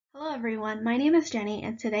Hello everyone, my name is Jenny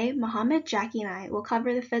and today Mohamed, Jacky and I will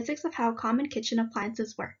cover the physics of how common kitchen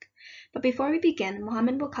appliances work. But before we begin,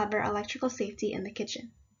 Mohamed will cover electrical safety in the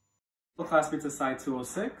kitchen. Hello classmates of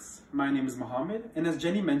SCI206, my name is Mohamed, and as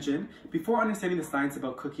Jenny mentioned, before understanding the science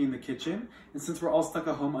about cooking in the kitchen, and since we're all stuck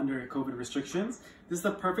at home under COVID restrictions, this is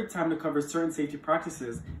the perfect time to cover certain safety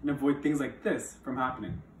practices and avoid things like this from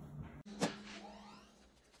happening.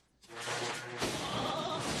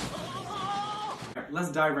 Let's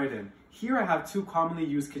dive right in. Here I have two commonly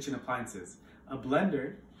used kitchen appliances, a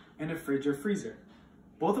blender and a fridge or freezer.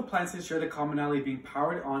 Both appliances share the commonality of being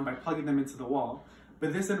powered on by plugging them into the wall,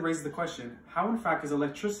 but this then raises the question, how in fact does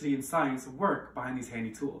electricity and science work behind these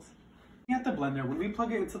handy tools? Looking at the blender, when we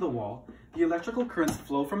plug it into the wall, the electrical currents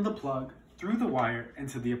flow from the plug through the wire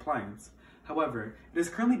into the appliance. However, it is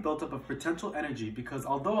currently built up of potential energy because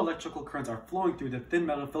although electrical currents are flowing through the thin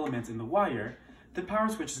metal filaments in the wire, the power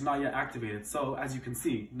switch is not yet activated, so as you can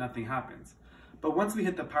see, nothing happens. But once we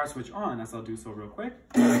hit the power switch on, as I'll do so real quick,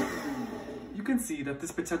 you can see that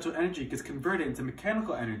this potential energy gets converted into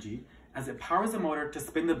mechanical energy as it powers the motor to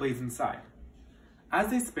spin the blades inside. As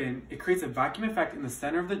they spin, it creates a vacuum effect in the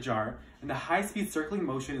center of the jar, and the high-speed circling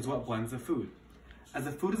motion is what blends the food. As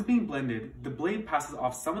the food is being blended, the blade passes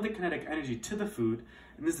off some of the kinetic energy to the food,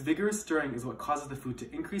 and this vigorous stirring is what causes the food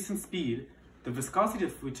to increase in speed, the viscosity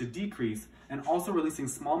of food to decrease, and also releasing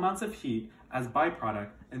small amounts of heat as byproduct,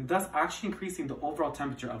 and thus actually increasing the overall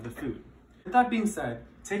temperature of the food. With that being said,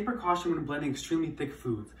 take precaution when blending extremely thick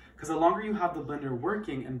foods, because the longer you have the blender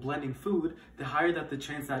working and blending food, the higher that the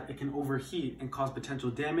chance that it can overheat and cause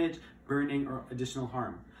potential damage, burning, or additional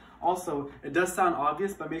harm. Also, it does sound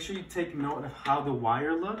obvious, but make sure you take note of how the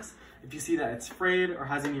wire looks. If you see that it's frayed or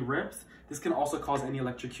has any rips, this can also cause any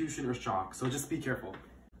electrocution or shock, so just be careful.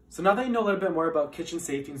 So now that you know a little bit more about kitchen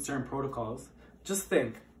safety and certain protocols, just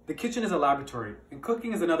think, the kitchen is a laboratory, and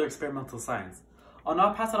cooking is another experimental science. I'll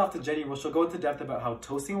now pass it off to Jenny where she'll go into depth about how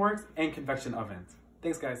toasting works and convection ovens.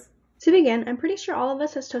 Thanks guys. To begin, I'm pretty sure all of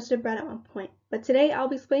us has toasted bread at one point, but today I'll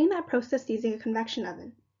be explaining that process using a convection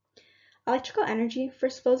oven. Electrical energy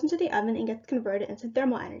first flows into the oven and gets converted into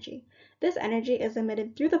thermal energy. This energy is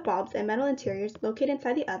emitted through the bulbs and metal interiors located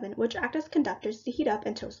inside the oven, which act as conductors to heat up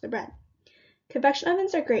and toast the bread. Convection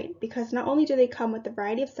ovens are great because not only do they come with a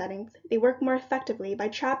variety of settings, they work more effectively by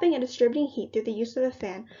trapping and distributing heat through the use of a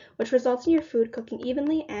fan, which results in your food cooking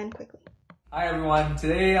evenly and quickly. Hi everyone,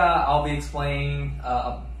 today I'll be explaining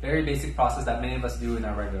a very basic process that many of us do in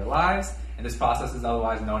our regular lives, and this process is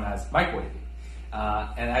otherwise known as microwaving.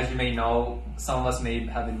 And as you may know, some of us may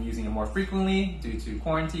have been using it more frequently due to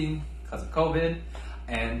quarantine because of COVID,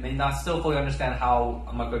 and may not still fully understand how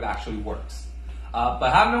a microwave actually works.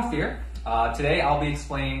 But have no fear. Today I'll be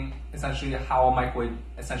explaining essentially how a microwave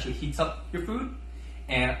essentially heats up your food,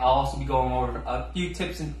 and I'll also be going over a few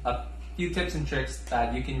tips and tricks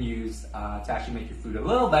that you can use to actually make your food a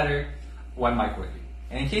little better when microwaving.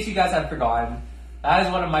 And in case you guys have forgotten, that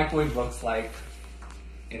is what a microwave looks like.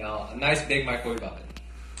 You know, a nice big microwave oven.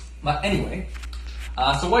 But anyway,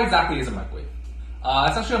 so what exactly is a microwave?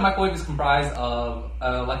 Essentially a microwave is comprised of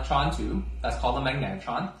an electron tube that's called a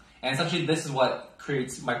magnetron, and essentially this is what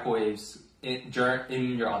creates microwaves in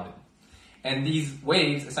your oven. And these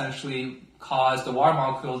waves essentially cause the water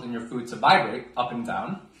molecules in your food to vibrate up and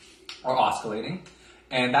down, or oscillating,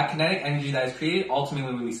 and that kinetic energy that is created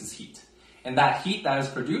ultimately releases heat. And that heat that is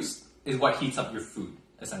produced is what heats up your food,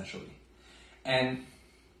 essentially. And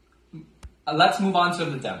let's move on to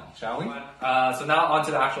the demo, shall we? So now on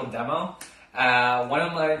to the actual demo. One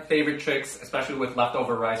of my favorite tricks, especially with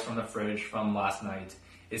leftover rice from the fridge from last night,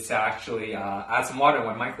 is to actually add some water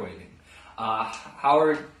when microwaving.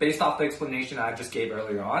 However, based off the explanation I just gave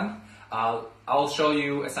earlier on, I'll show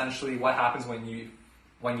you essentially what happens when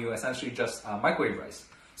you essentially just microwave rice.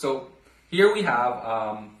 So here we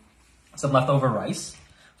have some leftover rice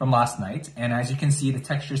from last night, and as you can see, the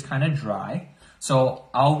texture is kind of dry. So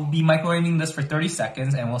I'll be microwaving this for 30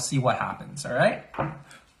 seconds and we'll see what happens, all right?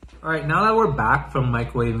 All right, now that we're back from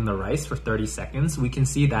microwaving the rice for 30 seconds, we can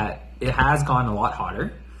see that it has gone a lot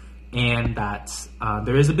hotter, and that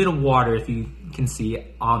there is a bit of water, if you can see,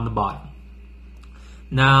 on the bottom.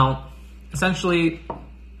 Now, essentially,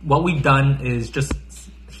 what we've done is just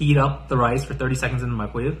heat up the rice for 30 seconds in the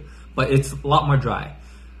microwave, but it's a lot more dry.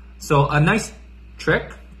 So a nice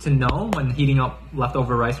trick to know when heating up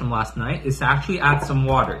leftover rice from last night is to actually add some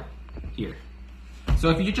water here. So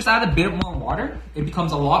if you just add a bit more water, it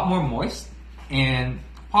becomes a lot more moist and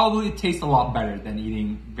probably tastes a lot better than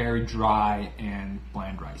eating very dry and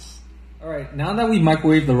bland rice. All right, now that we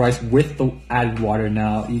microwave the rice with the added water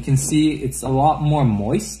now, you can see it's a lot more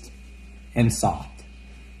moist and soft.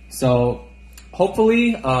 So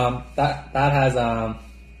hopefully that has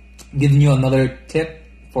given you another tip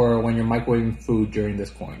for when you're microwaving food during this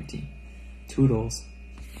quarantine. Toodles.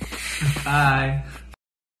 Bye.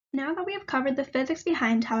 Now that we have covered the physics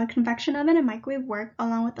behind how a convection oven and microwave work,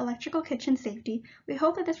 along with electrical kitchen safety, we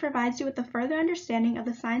hope that this provides you with a further understanding of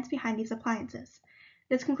the science behind these appliances.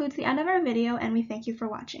 This concludes the end of our video, and we thank you for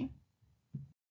watching.